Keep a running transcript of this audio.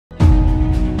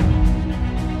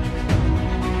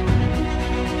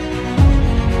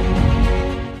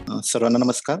सर्वांना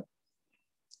नमस्कार.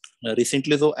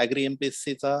 रिसेंटली जो ॲग्री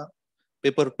MPSC चा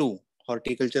पेपर 2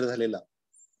 हॉर्टिकल्चर झालेला,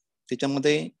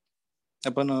 त्याच्यामध्ये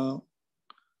आपण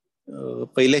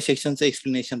पहिल्या सेक्शनचं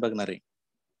एक्सप्लेनेशन बघणार आहे.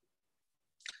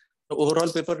 ओव्हरऑल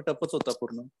पेपर टफच होता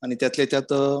पूर्ण, आणि त्यातल्या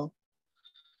त्यात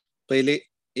पहिले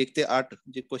 1 ते 8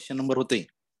 जे क्वेश्चन नंबर होते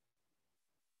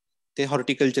ते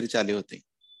हॉर्टिकल्चरचे आले होते.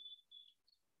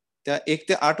 त्या 1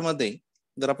 ते 8 मध्ये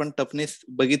जर आपण टफनेस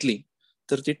बघितली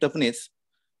तर ती टफनेस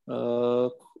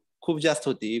खूप जास्त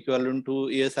होती, इक्विव्हॅलंट टू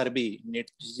ESRB नेट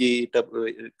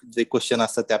जे क्वेश्चन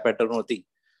असतात त्या पॅटर्न होती.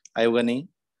 आयोगाने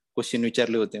क्वेश्चन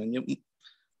विचारले होते,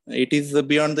 म्हणजे it is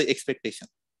beyond the expectation.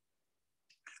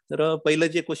 तर पहिलं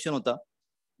जे क्वेश्चन होता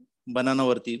बनाना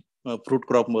वरती, फ्रूट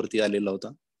क्रॉप वरती आलेला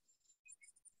होता.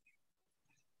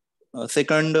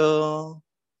 सेकंड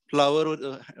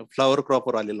फ्लावर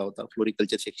क्रॉपवर आलेला होता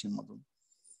फ्लोरिकल्चर सेक्शन मधून.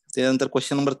 त्यानंतर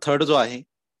क्वेश्चन नंबर 3 जो आहे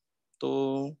तो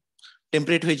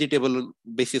टेम्परेट व्हेजिटेबल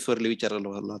बेसिसवर विचारला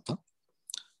होता.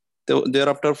 There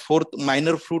after 4th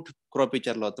minor fruit crop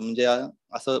विचारला होता, म्हणजे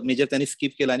असं मेजर त्यांनी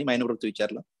स्किप केला आणि मायनर वरती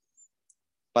विचारला.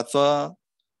 5वा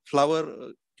फ्लावर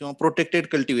किंवा protected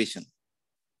cultivation,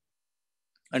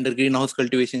 under green house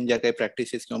cultivation ज्या काही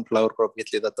प्रॅक्टिसेस किंवा फ्लावर क्रॉप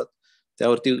घेतले जातात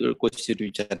त्यावरती क्वेश्चन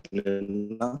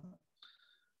विचारलेला.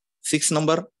 6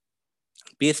 नंबर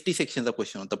PST सेक्शनचा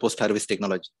क्वेश्चन होता, पोस्ट हार्वेस्ट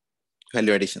टेक्नॉलॉजी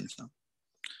व्हॅल्यू ऍडिशनचा.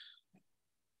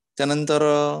 त्यानंतर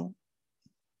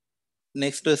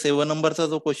नेक्स्ट 7 नंबरचा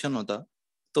जो क्वेश्चन होता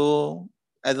तो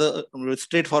as a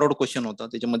straight forward question होता,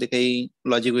 त्याच्यामध्ये काही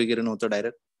लॉजिक वगैरे नव्हतं,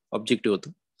 डायरेक्ट ऑब्जेक्टिव्ह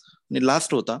होतं. आणि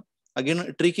लास्ट होता अगेन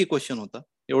ट्रिकी क्वेश्चन होता,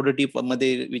 एवढं डीप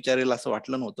मध्ये विचारेल असं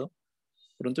वाटलं नव्हतं,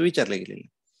 परंतु विचारले गेलेले.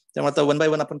 त्यामुळे आता 1 बाय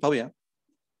 1 आपण पाहूया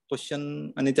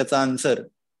क्वेश्चन आणि त्याचा answer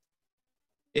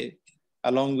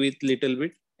along with little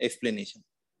bit explanation.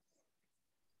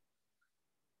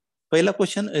 पहिला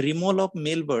question, removal of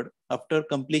male bird after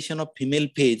completion of female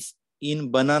phase in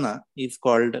banana is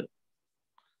called.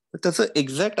 त्याचं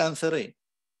एक्झॅक्ट आन्सर आहे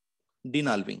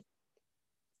डिनॉल्विंग.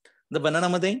 द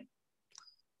बनानामध्ये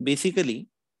बेसिकली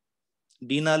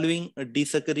डिनॉल्विंग,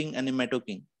 डिसकरिंग आणि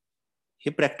मॅटोकिंग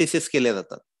हे प्रॅक्टिसेस केल्या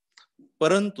जातात.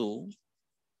 परंतु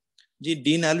जी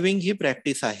डिनॉल्विंग ही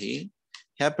प्रॅक्टिस आहे,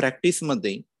 ह्या प्रॅक्टिस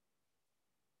मध्ये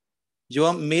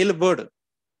जेव्हा मेल बर्ड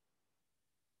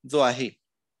जो आहे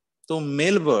तो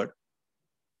मेल बर्ड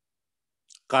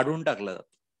काढून टाकला जातो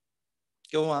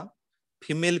किंवा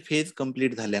फिमेल फेज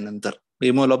कंप्लीट झाल्यानंतर,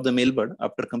 removal of the mail bird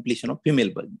after completion of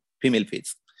female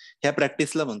phase, ह्या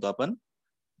प्रॅक्टिसला म्हणतो आपण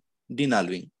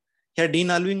डिनॉल्विंग. ह्या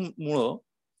डिनॉल्विंग मुळे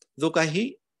जो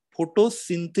काही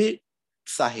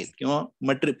फोटोसिंथेट्स आहेत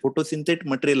किंवा फोटोसिंथेट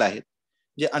मटेरियल आहेत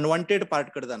जे अनवॉन्टेड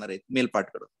पार्टकडे जाणार आहेत, मेल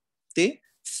पार्टकडे, ते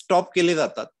स्टॉप केले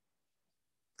जातात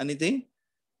आणि ते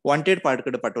वॉन्टेड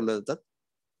पार्टकडे पाठवले जातात,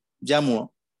 ज्यामुळं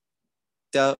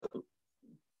त्या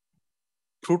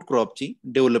फ्रूट क्रॉपची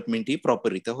डेव्हलपमेंट ही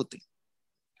प्रॉपररित्या होते.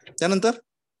 त्यानंतर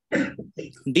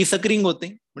डिसकरिंग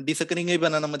होते, डिसकरिंग ही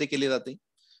बनानामध्ये केली जाते.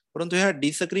 परंतु ह्या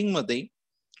डिसकरिंग मध्ये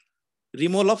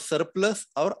रिमूव्हल ऑफ सरप्लस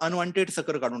और अनवॉन्टेड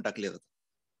सकर काढून टाकले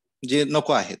जातात जे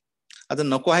नको आहेत. आता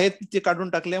नको आहेत ते काढून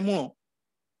टाकल्यामुळं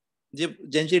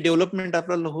ज्यांची डेव्हलपमेंट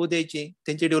आपल्याला होऊ द्यायची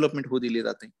त्यांची डेव्हलपमेंट होऊ दिली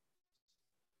जाते.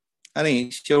 आणि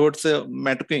शेवटचं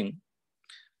मॅटोकिंग.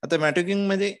 आता मॅटोकिंग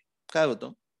मध्ये काय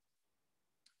होतं,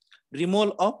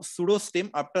 removal of सुडोस्टेम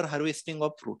after harvesting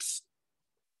of fruits.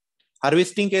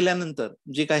 Harvesting केल्यानंतर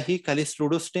जे काही खाली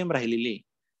सुडोस्टेम राहिलेले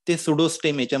ते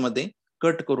सुडोस्टेम याच्यामध्ये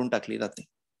कट करून टाकली जाते.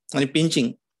 आणि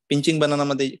पिंचिंग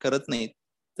बनानामध्ये करत नाहीत,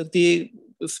 तर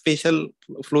ती स्पेशल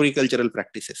फ्लोरिकल्चरल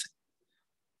प्रॅक्टिसेस आहे.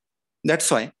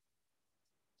 दॅट्स वाय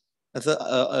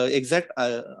असं एक्झॅक्ट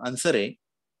आन्सर आहे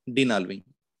डिनॉल्विंग.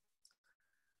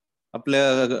 आपल्या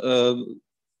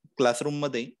क्लासरूम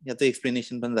मध्ये याचं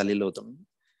एक्सप्लेनेशन पण झालेलं होतं.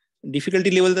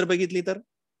 डिफिकल्टी लेवल जर बघितली तर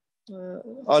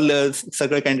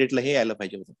सगळ्या कॅन्डिडेटला हे यायला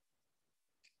पाहिजे होतं.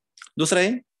 दुसरं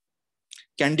आहे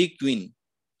candy queen.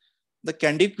 The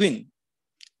candy queen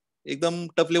एकदम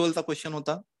टफ लेवलचा क्वेश्चन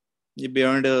होता, जे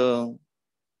बियॉन्ड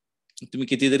तुम्ही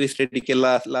किती जरी स्टडी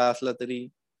केला असला तरी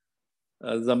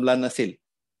जमला नसेल,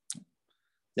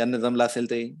 ज्यांना जमला असेल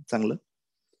ते चांगलं.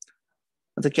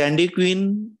 आता कॅन्डी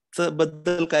क्वीन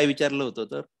बद्दल काय विचारलं होतं,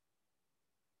 तर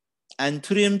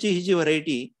अँथुरियमची ही जी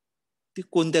व्हरायटी ती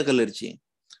कोणत्या कलरची आहे.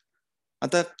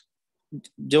 आता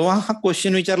जेव्हा हा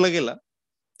क्वेश्चन विचारला गेला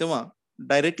तेव्हा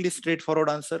directly straight forward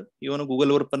answer even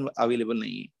गुगलवर पण अवेलेबल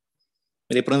नाहीये,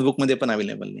 रेफरन्स बुक मध्ये पण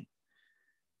अवेलेबल नाही.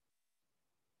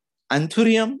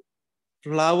 अँथुरियम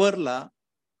फ्लावरला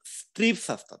स्ट्रिप्स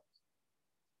असतात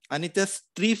आणि त्या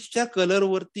स्ट्रिप्सच्या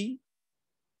कलरवरती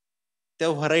त्या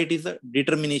व्हरायटीचं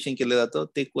डिटर्मिनेशन केलं जातं.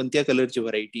 ते कोणत्या कलरची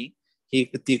व्हरायटी ही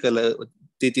ती कलर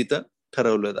ते तिथं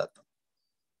ठरवलं जातं.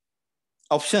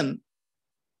 ऑप्शन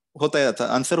होता, याचा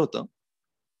आन्सर होतं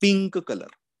पिंक कलर.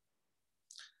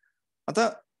 आता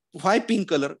व्हाय पिंक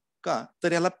कलर? का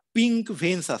तर याला पिंक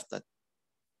व्हेन्स असतात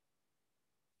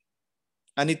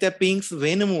आणि त्या पिंक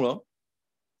व्हेनमुळं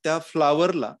त्या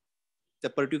फ्लावरला, त्या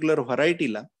पर्टिक्युलर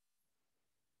व्हरायटीला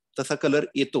तसा कलर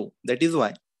येतो. That is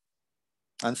why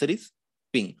answer is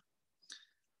pink.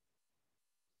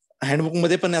 Handbook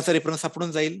मध्ये पण याचा रेफरन्स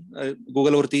सापडून जाईल,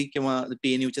 गुगलवरती किंवा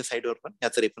TNUच्या साईटवर पण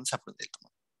याचा रेफरन्स सापडून जाईल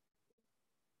तुम्हाला.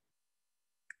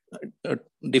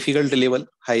 Difficult level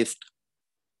highest.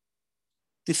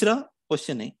 तिसरा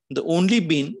क्वेश्चन आहे, the only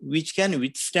been which can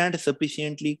withstand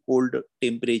sufficiently cold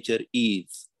temperature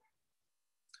is.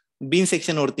 Bin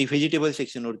section वरती, व्हेजिटेबल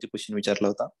सेक्शन वरती क्वेश्चन विचारला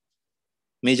होता.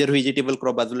 मेजर व्हेजिटेबल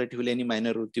क्रॉप बाजूला ठेवले आणि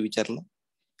मायनर वरती विचारलं.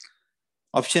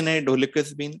 ऑप्शन आहे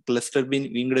ढोलकस बीन, क्लस्टर बीन,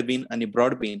 विंगड बीन आणि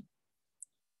ब्रॉड बीन.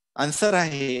 आन्सर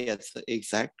आहे याचं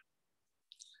एक्झॅक्ट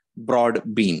ब्रॉड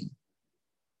बीन.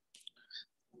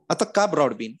 आता का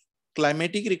ब्रॉड बीन?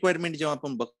 क्लायमॅटिक रिक्वायरमेंट जेव्हा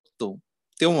आपण बघतो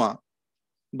तेव्हा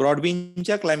ब्रॉड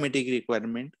बीनच्या क्लायमॅटिक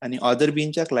रिक्वायरमेंट आणि अदर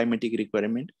बीनच्या क्लायमॅटिक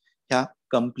रिक्वायरमेंट ह्या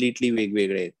कम्प्लिटली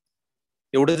वेगवेगळ्या आहेत.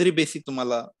 एवढं जरी बेसिक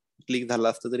तुम्हाला क्लिक झालं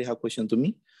असतं तरी हा क्वेश्चन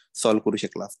तुम्ही सॉल्व्ह करू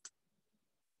शकला असता.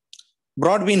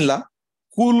 ब्रॉड बीनला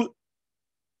कूल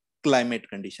क्लायमेट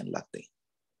कंडिशन लागते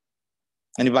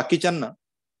आणि बाकीच्यांना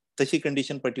तशी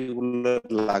कंडिशन पर्टिक्युलर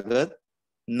लागत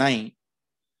नाही.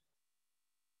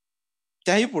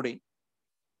 त्याही पुढे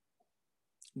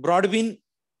ब्रॉडबीन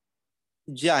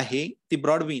जे आहे ती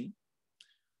ब्रॉडबीन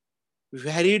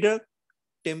व्हॅरिड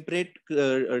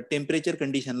टेम्परेचर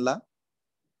कंडिशनला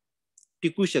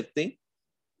टिकू शकते,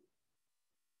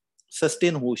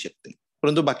 सस्टेन होऊ शकते,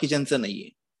 परंतु बाकीच्यांचं नाहीये.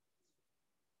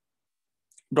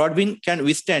 ब्रॉडबीन can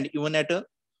विस्टँड even at a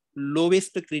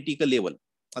lowest critical level.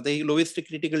 आता ही लोवेस्ट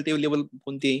क्रिटिकल लेवल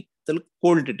कोणती आहे? तर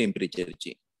कोल्ड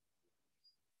टेम्परेचरची.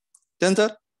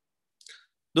 त्यानंतर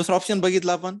दुसरा ऑप्शन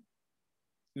बघितला आपण,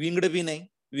 विंगड बीन आहे.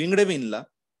 विंगड बीनला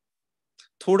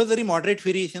थोडं जरी मॉडरेट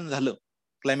व्हेरिएशन झालं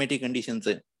क्लायमॅटिक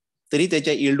कंडिशनचं तरी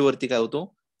त्याच्या यील्ड वरती काय होतो?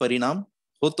 परिणाम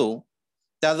होतो.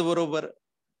 त्याचबरोबर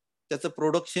त्याचं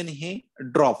प्रोडक्शन हे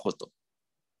ड्रॉप होतं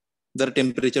जर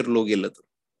टेम्परेचर लो गेलं तर.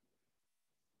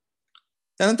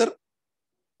 त्यानंतर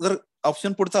जर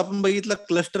ऑप्शन पुढचा आपण बघितलं,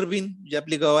 क्लस्टर बीन जे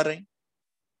आपली गवार आहे,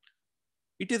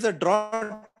 it is a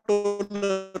drought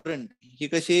tolerant. ही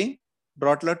कशी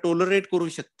ड्रॉटला टॉलरेट करू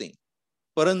शकते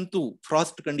परंतु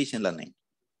फ्रॉस्ट कंडिशनला नाही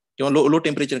किंवा लो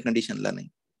टेम्परेचर कंडिशनला नाही.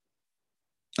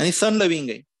 आणि सन लविंग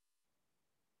आहे.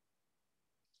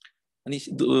 आणि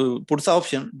पुढचा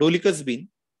ऑप्शन डोलिकस बीन.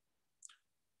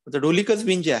 डोलिकस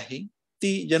बीन जे आहे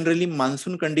ती जनरली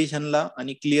मान्सून कंडिशनला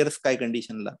आणि क्लिअर स्काय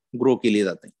कंडिशनला ग्रो केली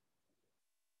जाते.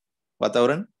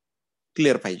 वातावरण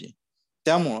क्लिअर पाहिजे,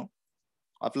 त्यामुळं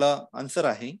आपला आन्सर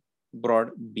आहे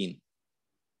ब्रॉड बीन.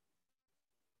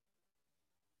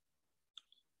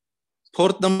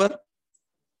 फोर्थ नंबर,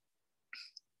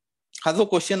 हा जो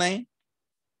क्वेश्चन आहे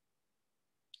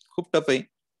खूप टफ आहे.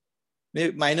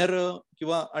 मायनर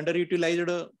किंवा अंडर युटिलाइज्ड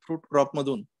फ्रूट क्रॉप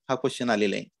मधून हा क्वेश्चन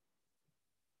आलेला आहे.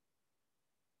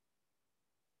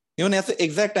 इव्हन याचं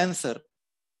एक्झॅक्ट आन्सर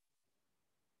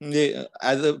म्हणजे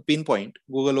ऍज अ पिन पॉइंट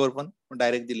गुगलवर पण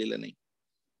डायरेक्ट दिलेलं नाही.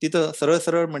 तिथं सरळ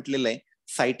सरळ म्हटलेलं आहे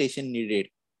सायटेशन निडेड,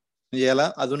 म्हणजे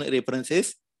याला अजून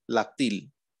रेफरन्सेस लागतील.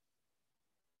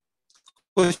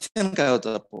 क्वेश्चन काय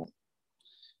होतं?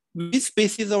 Which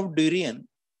species of durian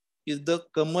is the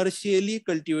commercially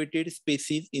cultivated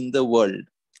species in the world.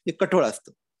 हे कठोळ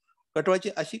असतं. कठोळाची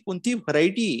अशी कोणती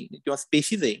व्हरायटी किंवा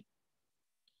स्पेसीज आहे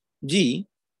जी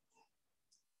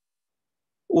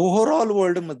ओव्हरऑल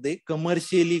वर्ल्ड मध्ये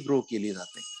कमर्शियली ग्रो केली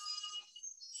जाते.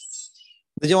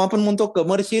 जेव्हा आपण म्हणतो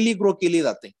कमर्शियली ग्रो केली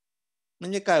जाते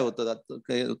म्हणजे काय होतं?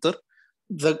 तर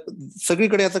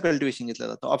सगळीकडे याचं कल्टिवेशन घेतलं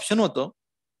जातं. ऑप्शन होतं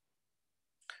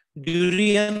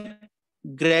ड्युरियन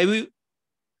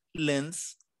ग्रॅव्युलेन्स,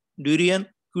 ड्युरियन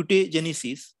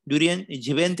क्युटेजेनेसिस, ड्युरियन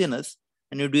जिव्हॅन्थेनस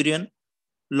आणि ड्युरियन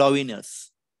लॉविनस.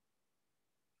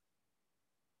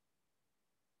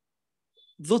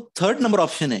 जो थर्ड नंबर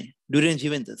ऑप्शन आहे ड्युरियन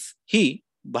जिव्हॅन्थस, ही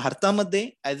भारतामध्ये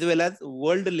ऍज वेल ऍज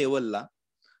वर्ल्ड लेवलला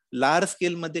लार्ज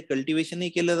स्केल मध्ये कल्टिवेशनही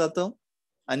केलं जातं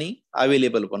आणि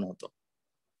अवेलेबल पण होतं.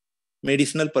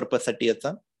 मेडिसिनल पर्पज साठी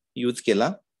याचा यूज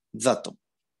केला जातो.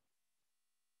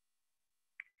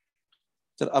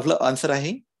 तर आपलं आन्सर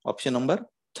आहे ऑप्शन नंबर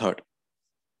थर्ड.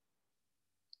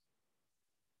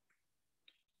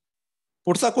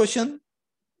 पुढचा क्वेश्चन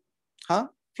हा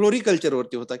फ्लोरिकल्चर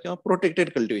वरती होता किंवा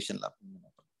प्रोटेक्टेड कल्टिवेशनला.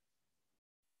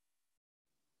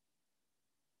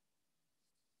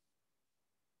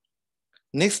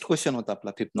 नेक्स्ट क्वेश्चन होता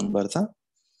आपला फिफ्थ नंबरचा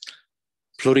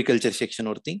फ्लोरिकल्चर सेक्शन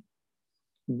वरती.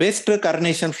 Best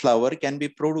carnation flower can be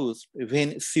produced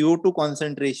when CO2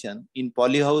 concentration in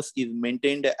polyhouse is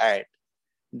maintained at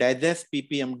digest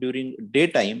ppm during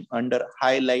daytime under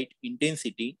high light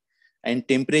intensity and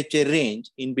temperature range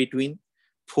in between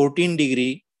 14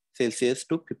 degree Celsius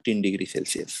to 15 degree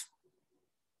Celsius.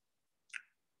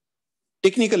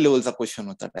 Technical लेवलचा question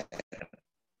होता,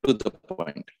 to the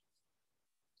point,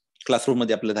 classroom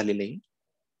मध्ये आपलं झालेलं आहे.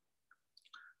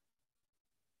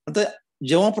 आता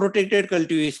जेव्हा protected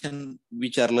cultivation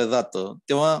विचारलं जातं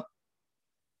तेव्हा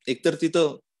एकतर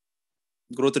तिथं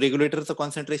ग्रोथ रेग्युलेटरचं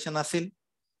कॉन्सन्ट्रेशन असेल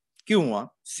किंवा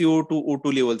CO2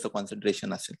 O2 लेवलचं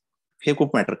कॉन्सन्ट्रेशन असेल, हे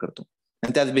खूप मॅटर करतो.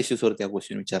 आणि त्याच बेसिसवर त्या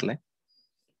question विचारलाय.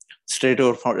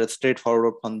 Straight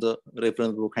forward from the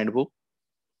reference book handbook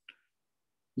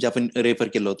जे आपण रेफर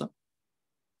केलं होतं.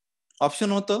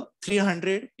 ऑप्शन होतं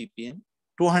 300 ppm,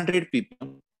 200 ppm,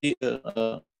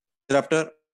 after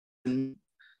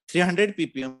 300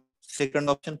 ppm, second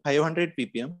option 500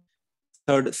 ppm,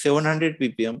 third 700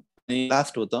 ppm आणि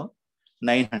लास्ट होतं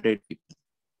 900 ppm.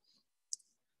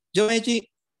 जेव्हा याची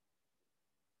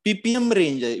पीपीएम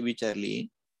रेंज विचारली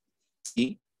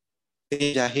ती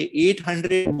रेंज आहे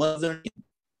 800 मर्जन,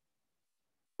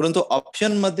 परंतु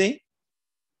ऑप्शन मध्ये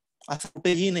असं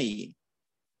कुठेही नाहीये.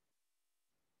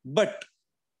 बट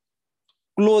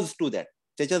क्लोज टू दॅट,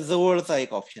 त्याच्या जवळचा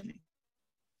एक ऑप्शन आहे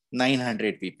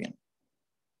 900 ppm.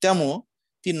 त्यामुळं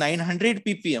ती 900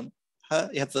 ppm हा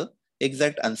ह्याचं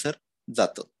एक्झॅक्ट आन्सर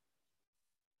जातं.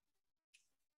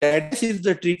 That is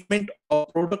the treatment of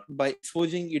product by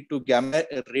exposing it to gamma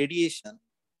radiation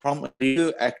from a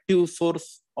radioactive source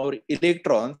or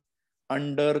electrons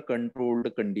under controlled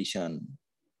condition.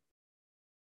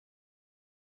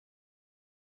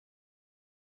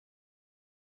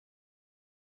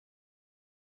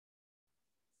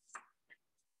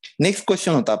 Next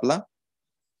question होता आपला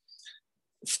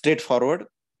straight forward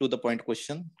to the point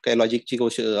question, काही लॉजिकची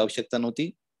आवश्यकता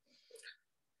नव्हती.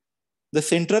 The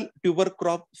Central Tuber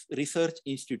Crop Research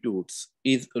Institutes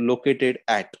is located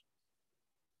at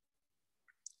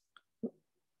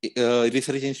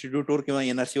research इन्स्टिट्यूटवर किंवा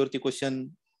NRC वरती question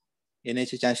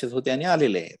येण्याचे chances होते आणि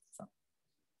आलेले आहेत.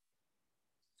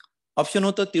 ऑप्शन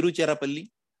होतं तिरुचिरापल्ली,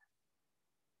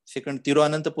 सेकंड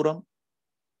तिरुअनंतपुरम,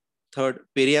 थर्ड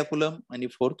पेरियाकुलम आणि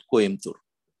फोर्थ कोइंबतूर.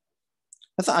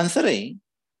 याचा आन्सर आहे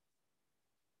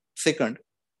सेकंड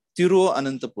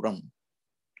तिरुअनंतपुरम.